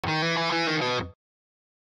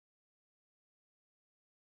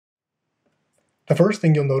The first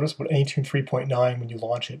thing you'll notice about Anytune 3.9 when you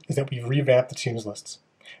launch it is that we've revamped the tunes lists.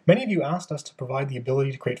 Many of you asked us to provide the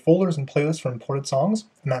ability to create folders and playlists for imported songs,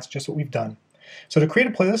 and that's just what we've done. So to create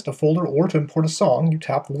a playlist, a folder, or to import a song, you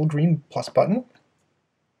tap the little green plus button.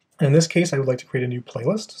 And in this case, I would like to create a new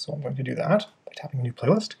playlist, so I'm going to do that by tapping a new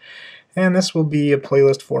playlist. And this will be a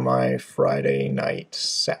playlist for my Friday night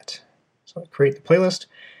set. So I create the playlist,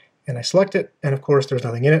 and I select it, and of course there's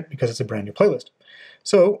nothing in it because it's a brand new playlist.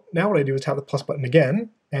 So now what I do is tap the plus button again,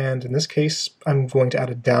 and in this case I'm going to add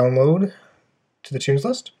a download to the tunes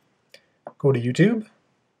list. Go to YouTube,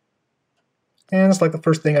 and select the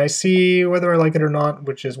first thing I see, whether I like it or not,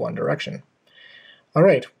 which is One Direction.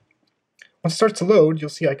 Alright, once it starts to load, you'll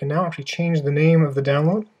see I can now actually change the name of the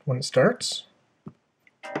download when it starts,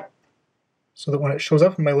 so that when it shows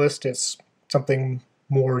up in my list it's something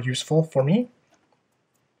more useful for me.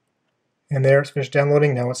 And there, it's finished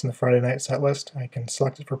downloading. Now it's in the Friday night set list. I can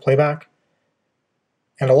select it for playback.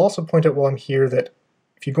 And I'll also point out while I'm here that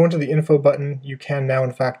if you go into the info button, you can now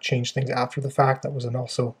in fact change things after the fact. That was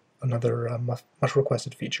also another much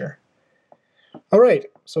requested feature. Alright,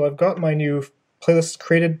 so I've got my new playlists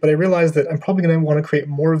created, but I realized that I'm probably going to want to create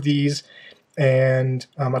more of these, and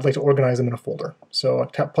I'd like to organize them in a folder. So I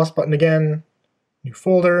tap plus button again, new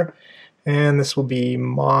folder, and this will be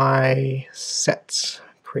my sets.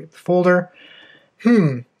 Create the folder.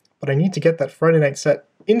 But I need to get that Friday night set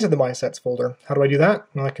into the My Sets folder. How do I do that?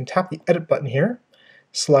 Well, I can tap the edit button here,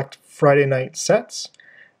 select Friday night sets,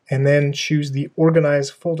 and then choose the organize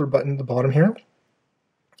folder button at the bottom here.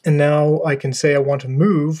 And now I can say I want to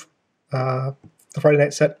move the Friday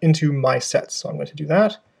night set into My Sets. So I'm going to do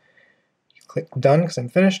that. Click done because I'm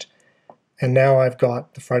finished. And now I've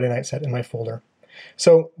got the Friday night set in my folder.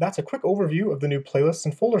 So that's a quick overview of the new playlists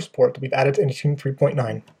and folder support that we've added to Anytune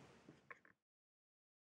 3.9.